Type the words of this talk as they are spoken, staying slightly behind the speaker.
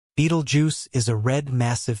Betelgeuse is a red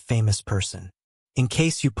massive famous person. In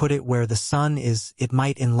case you put it where the sun is, it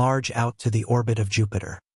might enlarge out to the orbit of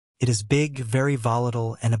Jupiter. It is big, very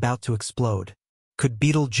volatile, and about to explode. Could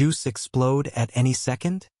Betelgeuse explode at any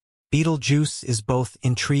second? Betelgeuse is both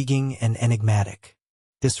intriguing and enigmatic.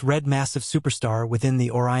 This red massive superstar within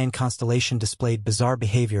the Orion constellation displayed bizarre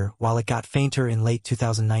behavior while it got fainter in late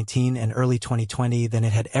 2019 and early 2020 than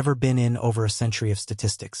it had ever been in over a century of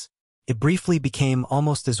statistics. It briefly became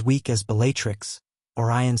almost as weak as Bellatrix,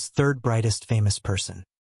 Orion's third brightest famous person.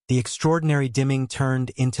 The extraordinary dimming turned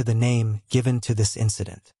into the name given to this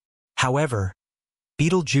incident. However,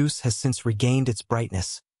 Betelgeuse has since regained its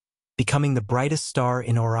brightness, becoming the brightest star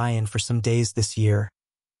in Orion for some days this year,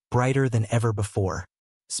 brighter than ever before.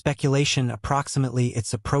 Speculation approximately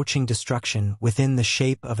its approaching destruction within the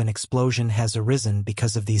shape of an explosion has arisen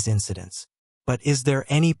because of these incidents. But is there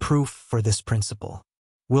any proof for this principle?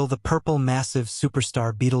 Will the purple massive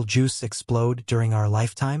superstar Betelgeuse explode during our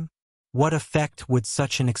lifetime? What effect would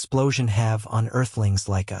such an explosion have on Earthlings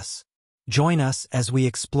like us? Join us as we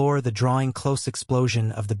explore the drawing close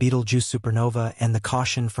explosion of the Betelgeuse supernova and the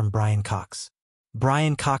caution from Brian Cox.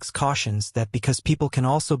 Brian Cox cautions that because people can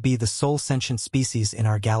also be the sole sentient species in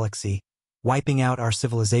our galaxy, wiping out our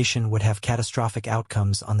civilization would have catastrophic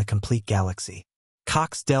outcomes on the complete galaxy.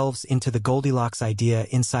 Cox delves into the Goldilocks idea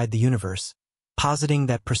inside the universe, positing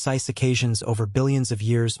that precise occasions over billions of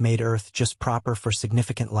years made Earth just proper for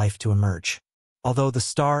significant life to emerge. Although the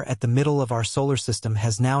star at the middle of our solar system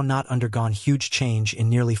has now not undergone huge change in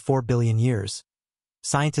nearly 4 billion years,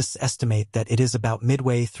 scientists estimate that it is about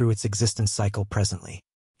midway through its existence cycle presently.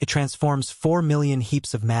 It transforms 4 million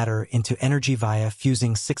heaps of matter into energy via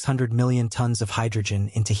fusing 600 million tons of hydrogen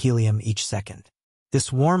into helium each second.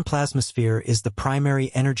 This warm plasmasphere is the primary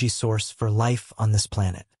energy source for life on this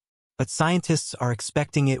planet. But scientists are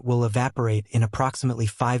expecting it will evaporate in approximately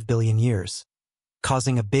 5 billion years,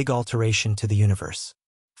 causing a big alteration to the universe.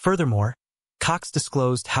 Furthermore, Cox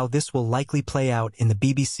disclosed how this will likely play out in the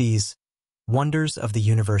BBC's Wonders of the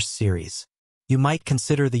Universe series. You might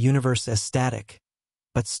consider the universe as static,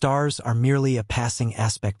 but stars are merely a passing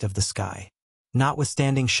aspect of the sky.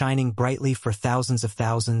 Notwithstanding shining brightly for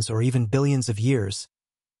thousands or even billions of years,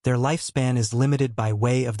 their lifespan is limited by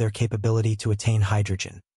way of their capability to attain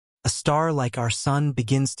hydrogen. A star like our sun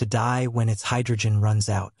begins to die when its hydrogen runs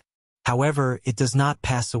out. However, it does not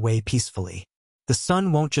pass away peacefully. The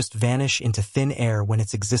sun won't just vanish into thin air when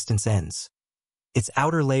its existence ends. Its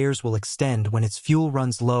outer layers will extend when its fuel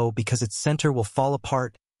runs low because its center will fall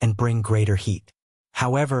apart and bring greater heat.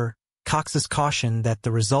 However, Cox's caution that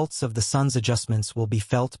the results of the sun's adjustments will be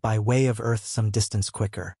felt by way of Earth some distance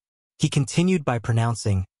quicker. He continued by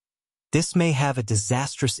pronouncing, "This may have a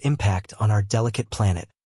disastrous impact on our delicate planet.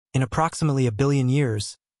 In approximately 1 billion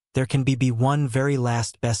years, there can be one very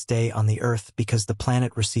last best day on the Earth because the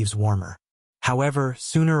planet receives warmer. However,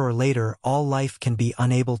 sooner or later, all life can be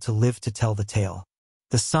unable to live to tell the tale.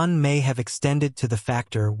 The sun may have extended to the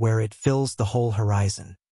factor where it fills the whole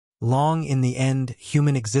horizon. Long in the end,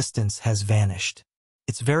 human existence has vanished.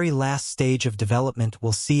 Its very last stage of development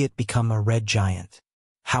will see it become a red giant.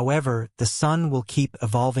 However, the sun will keep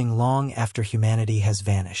evolving long after humanity has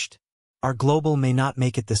vanished. Our global may not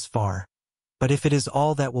make it this far, but if it is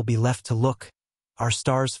all that will be left to look, our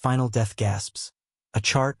star's final death gasps, a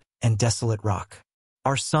charred and desolate rock.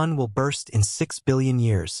 Our sun will burst in 6 billion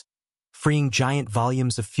years, freeing giant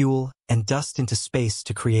volumes of fuel and dust into space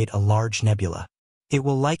to create a large nebula. It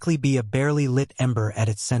will likely be a barely lit ember at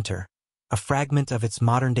its center, a fragment of its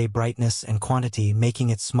modern-day brightness and quantity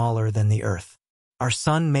making it smaller than the Earth. Our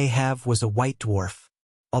sun may have was a white dwarf.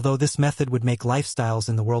 Although this method would make lifestyles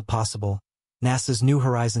in the world possible, NASA's New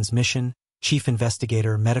Horizons mission, chief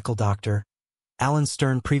investigator, medical doctor, Alan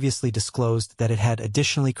Stern previously disclosed that it had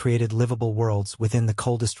additionally created livable worlds within the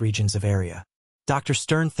coldest regions of area. Dr.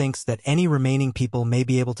 Stern thinks that any remaining people may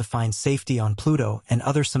be able to find safety on Pluto and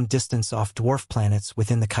other some distance off dwarf planets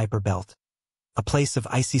within the Kuiper Belt, a place of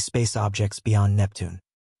icy space objects beyond Neptune.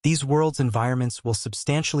 These worlds' environments will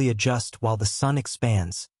substantially adjust while the sun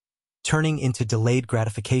expands, turning into delayed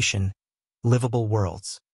gratification, livable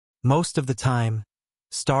worlds. Most of the time,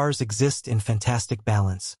 stars exist in fantastic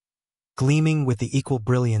balance, gleaming with the equal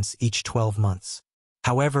brilliance each 12 months.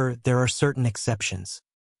 However, there are certain exceptions.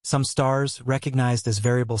 Some stars, recognized as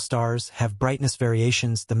variable stars, have brightness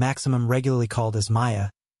variations. The maximum, regularly called as Maya,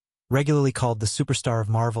 regularly called the superstar of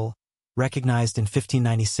Marvel, recognized in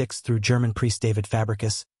 1596 through German priest David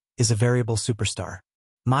Fabricius, is a variable superstar.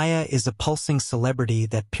 Maya is a pulsing celebrity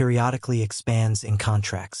that periodically expands in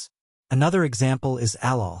contracts. Another example is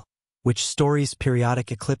Alol, which stories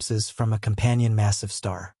periodic eclipses from a companion massive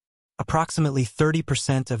star. Approximately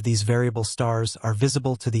 30% of these variable stars are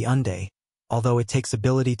visible to the unday, although it takes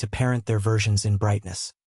ability to parent their versions in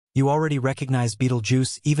brightness. You already recognize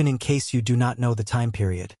Betelgeuse even in case you do not know the time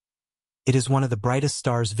period. It is one of the brightest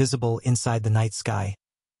stars visible inside the night sky,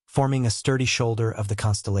 forming a sturdy shoulder of the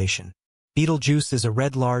constellation. Betelgeuse is a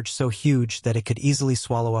red large so huge that it could easily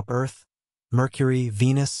swallow up Earth, Mercury,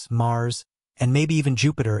 Venus, Mars, and maybe even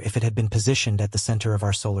Jupiter if it had been positioned at the center of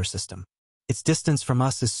our solar system. Its distance from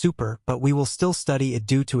us is super, but we will still study it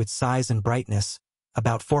due to its size and brightness,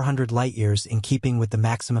 about 400 light-years in keeping with the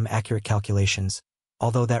maximum accurate calculations,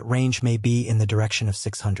 although that range may be in the direction of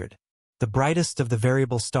 600. The brightest of the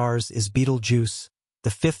variable stars is Betelgeuse,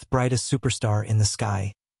 the fifth brightest superstar in the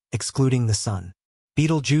sky, excluding the Sun.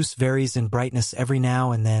 Betelgeuse varies in brightness every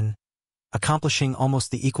now and then. Accomplishing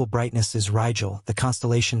almost the equal brightness is Rigel, the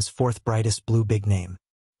constellation's fourth brightest blue big name.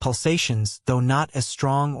 Pulsations, though not as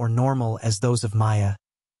strong or normal as those of Maya,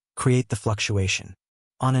 create the fluctuation.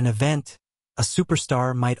 On an event, a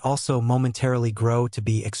superstar might also momentarily grow to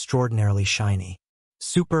be extraordinarily shiny.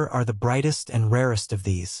 Super are the brightest and rarest of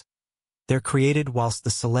these. They're created whilst the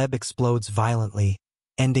celeb explodes violently,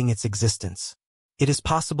 ending its existence. It is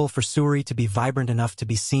possible for Suri to be vibrant enough to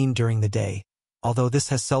be seen during the day, although this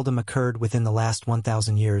has seldom occurred within the last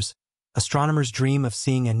 1,000 years. Astronomers dream of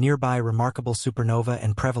seeing a nearby remarkable supernova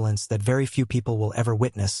and prevalence that very few people will ever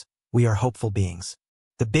witness. We are hopeful beings.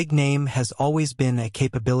 The big name has always been a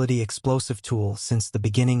capability explosive tool since the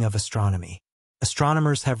beginning of astronomy.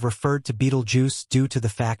 Astronomers have referred to Betelgeuse due to the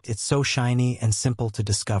fact it's so shiny and simple to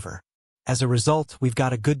discover. As a result, we've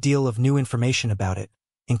got a good deal of new information about it,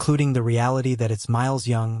 including the reality that it's miles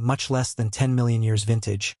young, much less than 10 million years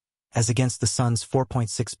vintage, as against the Sun's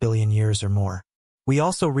 4.6 billion years or more. We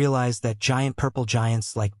also realize that giant purple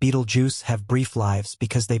giants like Betelgeuse have brief lives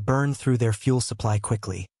because they burn through their fuel supply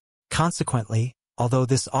quickly. Consequently, although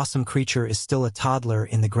this awesome creature is still a toddler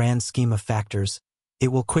in the grand scheme of factors, it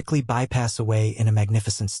will quickly bypass away in a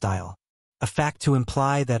magnificent style. A fact to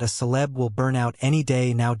imply that a celeb will burn out any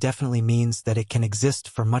day now definitely means that it can exist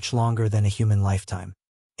for much longer than a human lifetime.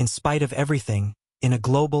 In spite of everything, in a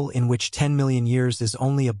global in which 10 million years is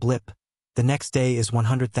only a blip, the next day is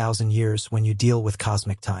 100,000 years when you deal with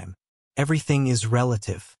cosmic time. Everything is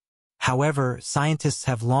relative. However, scientists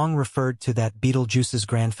have long referred to that Betelgeuse's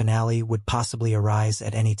grand finale would possibly arise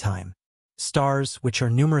at any time. Stars, which are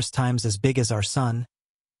numerous times as big as our Sun,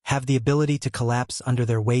 have the ability to collapse under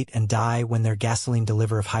their weight and die when their gasoline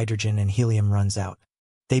delivery of hydrogen and helium runs out.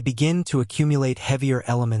 They begin to accumulate heavier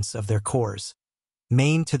elements of their cores,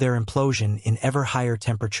 main to their implosion in ever higher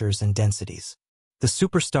temperatures and densities. The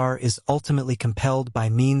superstar is ultimately compelled by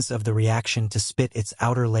means of the reaction to spit its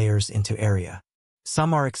outer layers into area.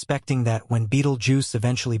 Some are expecting that when Betelgeuse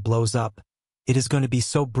eventually blows up, it is going to be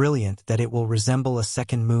so brilliant that it will resemble a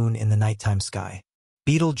second moon in the nighttime sky.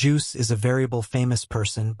 Betelgeuse is a variable famous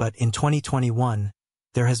person, but in 2021,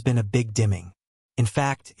 there has been a big dimming. In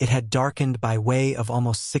fact, it had darkened by way of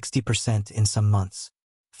almost 60% in some months.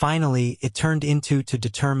 Finally, it turned into to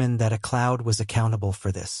determine that a cloud was accountable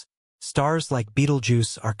for this. Stars like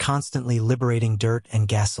Betelgeuse are constantly liberating dirt and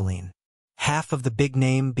gasoline. Half of the big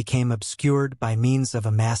name became obscured by means of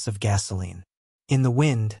a mass of gasoline. In the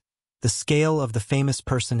wind, the scale of the famous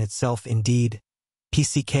person itself indeed,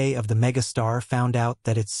 PCK of the megastar found out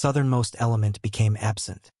that its southernmost element became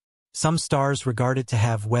absent. Some stars regarded to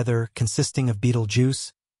have weather consisting of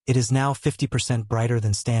Betelgeuse, it is now 50% brighter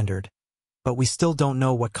than standard, but we still don't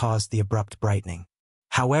know what caused the abrupt brightening.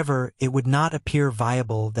 However, it would not appear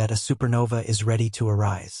viable that a supernova is ready to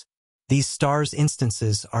arise. These stars'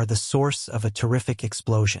 instances are the source of a terrific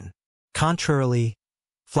explosion. Contrarily,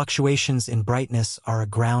 fluctuations in brightness are a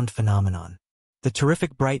ground phenomenon. The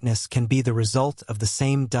terrific brightness can be the result of the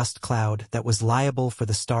same dust cloud that was liable for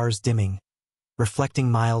the star's dimming,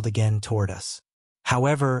 reflecting mild again toward us.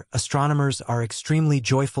 However, astronomers are extremely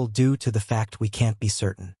joyful due to the fact we can't be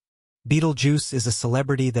certain. Betelgeuse is a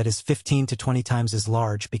celebrity that is 15 to 20 times as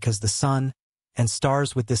large because the Sun and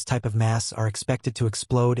stars with this type of mass are expected to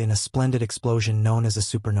explode in a splendid explosion known as a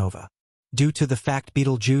supernova. Due to the fact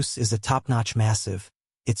Betelgeuse is a top-notch massive,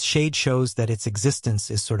 its shade shows that its existence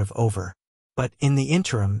is sort of over. But in the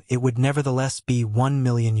interim, it would nevertheless be 1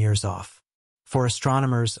 million years off. For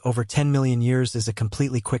astronomers, over 10 million years is a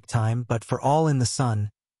completely quick time, but for all in the Sun,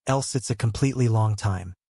 else it's a completely long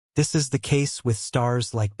time. This is the case with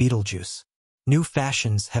stars like Betelgeuse. New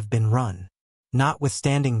fashions have been run.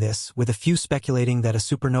 Notwithstanding this, with a few speculating that a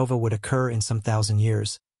supernova would occur in some thousand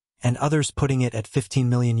years, and others putting it at 15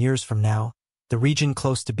 million years from now, the region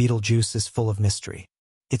close to Betelgeuse is full of mystery.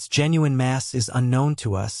 Its genuine mass is unknown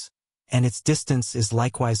to us, and its distance is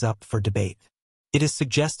likewise up for debate. It is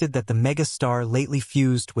suggested that the megastar lately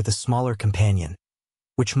fused with a smaller companion,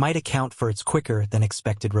 which might account for its quicker than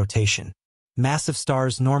expected rotation. Massive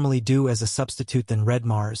stars normally do as a substitute than red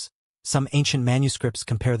Mars. Some ancient manuscripts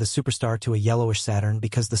compare the superstar to a yellowish Saturn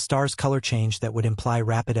because the star's color change that would imply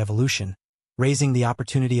rapid evolution, raising the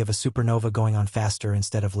opportunity of a supernova going on faster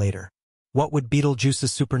instead of later. What would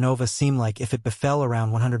Betelgeuse's supernova seem like if it befell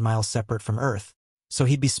around 100 miles separate from Earth? So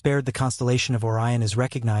he'd be spared. The constellation of Orion is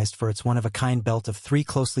recognized for its one-of-a-kind belt of 3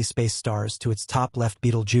 closely spaced stars. To its top left,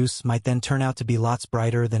 Betelgeuse might then turn out to be lots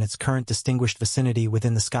brighter than its current distinguished vicinity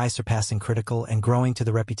within the sky, surpassing critical and growing to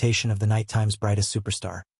the reputation of the nighttime's brightest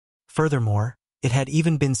superstar. Furthermore, it had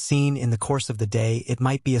even been seen in the course of the day. It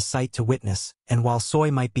might be a sight to witness, and while soy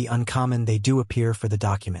might be uncommon, they do appear for the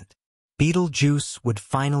document. Betelgeuse would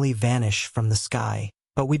finally vanish from the sky,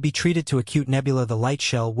 but we'd be treated to a cute nebula. The light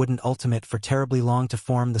shell wouldn't ultimate for terribly long to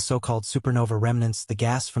form the so-called supernova remnants. The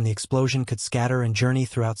gas from the explosion could scatter and journey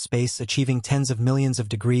throughout space, achieving tens of millions of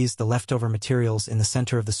degrees. The leftover materials in the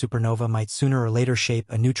center of the supernova might sooner or later shape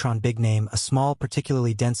a neutron. Big name, a small,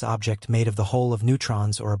 particularly dense object made of the whole of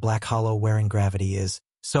neutrons, or a black hollow wherein gravity is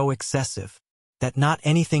so excessive that not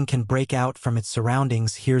anything can break out from its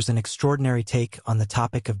surroundings. Here's an extraordinary take on the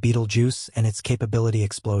topic of Betelgeuse and its capability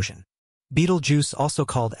explosion. Betelgeuse, also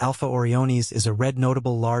called Alpha Orionis, is a red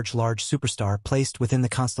notable large superstar placed within the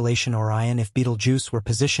constellation Orion. If Betelgeuse were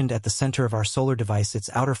positioned at the center of our solar device, its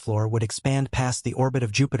outer floor would expand past the orbit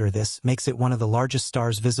of Jupiter. This makes it one of the largest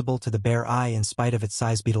stars visible to the bare eye. In spite of its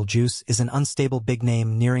size, Betelgeuse is an unstable big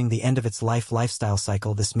name nearing the end of its lifestyle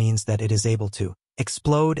cycle. This means that it is able to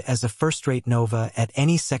explode as a first-rate nova at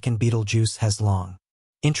any second. Betelgeuse has long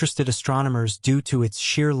interested astronomers due to its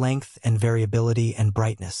sheer length and variability and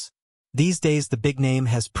brightness. These days, the big name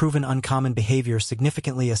has proven uncommon behavior.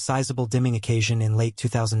 Significantly, a sizable dimming occasion in late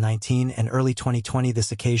 2019 and early 2020.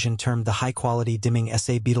 This occasion, termed the high-quality dimming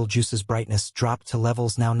SA, Betelgeuse's brightness dropped to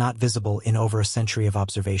levels now not visible in over a century of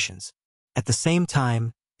observations. At the same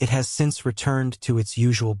time, it has since returned to its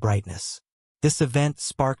usual brightness. This event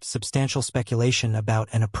sparked substantial speculation about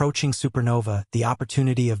an approaching supernova. The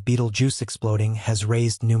opportunity of Betelgeuse exploding has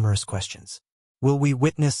raised numerous questions. Will we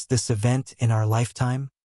witness this event in our lifetime?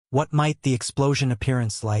 What might the explosion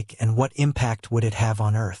appearance like, and what impact would it have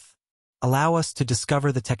on Earth? Allow us to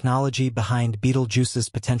discover the technology behind Betelgeuse's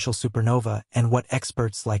potential supernova and what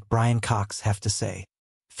experts like Brian Cox have to say.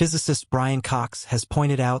 Physicist Brian Cox has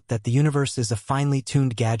pointed out that the universe is a finely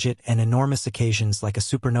tuned gadget, and enormous occasions like a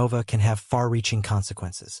supernova can have far-reaching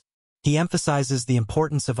consequences. He emphasizes the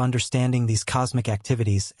importance of understanding these cosmic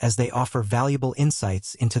activities as they offer valuable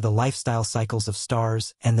insights into the lifestyle cycles of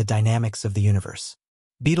stars and the dynamics of the universe.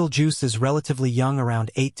 Betelgeuse is relatively young,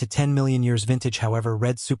 around 8 to 10 million years vintage. However,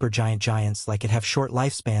 red supergiants like it have short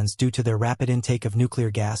lifespans due to their rapid intake of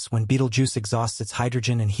nuclear gas. When Betelgeuse exhausts its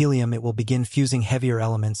hydrogen and helium, it will begin fusing heavier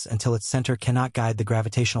elements until its center cannot guide the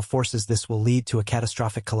gravitational forces. This will lead to a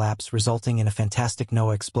catastrophic collapse, resulting in a fantastic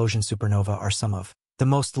Noah explosion. Supernova are some of the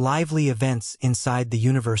most lively events inside the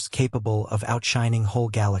universe, capable of outshining whole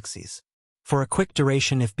galaxies. For a quick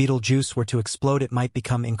duration, if Betelgeuse were to explode, it might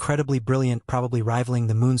become incredibly brilliant, probably rivaling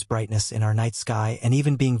the moon's brightness in our night sky, and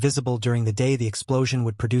even being visible during the day. The explosion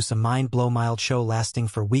would produce a mind-blow-mild show lasting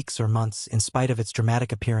for weeks or months. In spite of its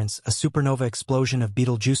dramatic appearance, a supernova explosion of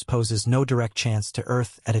Betelgeuse poses no direct chance to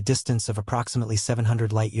Earth. At a distance of approximately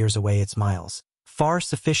 700 light-years away, it's miles far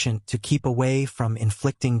sufficient to keep away from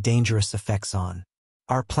inflicting dangerous effects on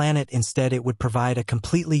our planet. Instead, it would provide a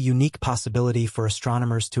completely unique possibility for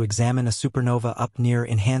astronomers to examine a supernova up near,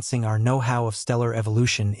 enhancing our know-how of stellar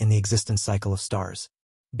evolution in the existence cycle of stars.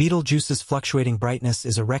 Betelgeuse's fluctuating brightness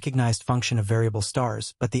is a recognized function of variable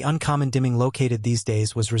stars, but the uncommon dimming located these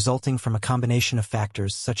days was resulting from a combination of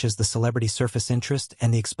factors such as the celebrity surface interest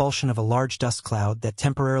and the expulsion of a large dust cloud that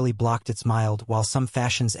temporarily blocked its mild. While some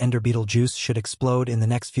fashions ender Betelgeuse should explode in the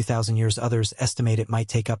next few thousand years, others estimate it might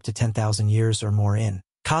take up to 10,000 years or more. In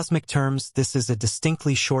cosmic terms, this is a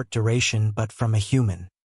distinctly short duration, but from a human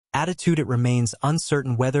attitude, it remains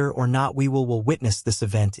uncertain whether or not we will witness this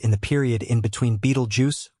event in the period in between.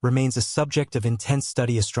 Betelgeuse remains a subject of intense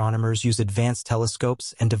study. Astronomers use advanced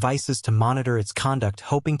telescopes and devices to monitor its conduct,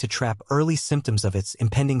 hoping to trap early symptoms of its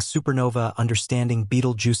impending supernova. Understanding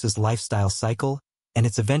Betelgeuse's lifestyle cycle and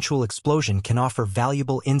its eventual explosion can offer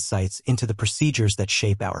valuable insights into the procedures that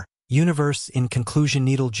shape our universe. In conclusion,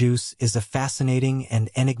 Betelgeuse is a fascinating and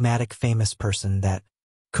enigmatic famous person that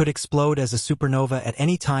could explode as a supernova at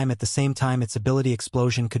any time. At the same time, its ability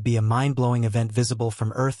explosion could be a mind-blowing event visible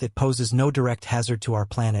from Earth. It poses no direct hazard to our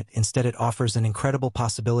planet. Instead, it offers an incredible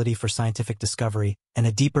possibility for scientific discovery and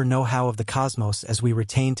a deeper know-how of the cosmos. As we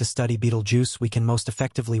retain to study Betelgeuse, we can most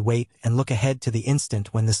effectively wait and look ahead to the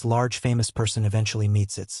instant when this large famous person eventually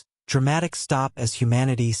meets its dramatic stop as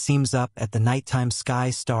humanity seems up at the nighttime sky.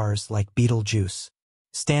 Stars like Betelgeuse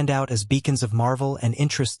stand out as beacons of marvel and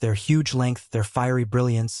interest. Their huge length, their fiery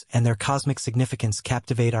brilliance, and their cosmic significance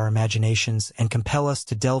captivate our imaginations and compel us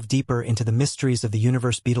to delve deeper into the mysteries of the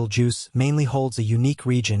universe. Betelgeuse mainly holds a unique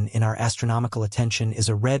region in our astronomical attention. Is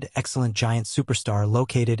a red, excellent giant superstar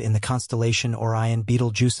located in the constellation Orion.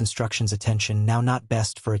 Betelgeuse instructions attention now not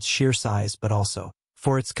best for its sheer size but also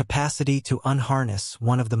for its capacity to unharness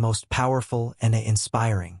one of the most powerful and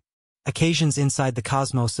inspiring occasions inside the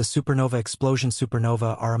cosmos. A supernova explosion.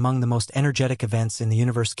 Supernova are among the most energetic events in the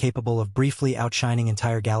universe, capable of briefly outshining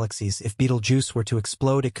entire galaxies. If Betelgeuse were to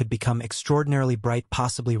explode, it could become extraordinarily bright,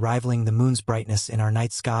 possibly rivaling the moon's brightness in our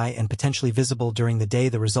night sky and potentially visible during the day.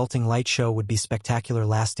 The resulting light show would be spectacular,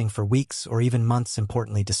 lasting for weeks or even months.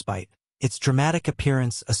 Importantly, despite its dramatic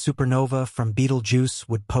appearance, a supernova from Betelgeuse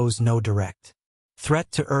would pose no direct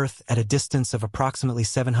threat to Earth. At a distance of approximately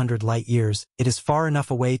 700 light-years, it is far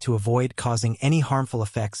enough away to avoid causing any harmful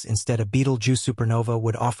effects. Instead, a Betelgeuse supernova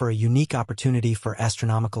would offer a unique opportunity for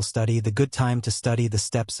astronomical study, the good time to study the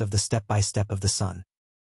steps of the step-by-step of the Sun.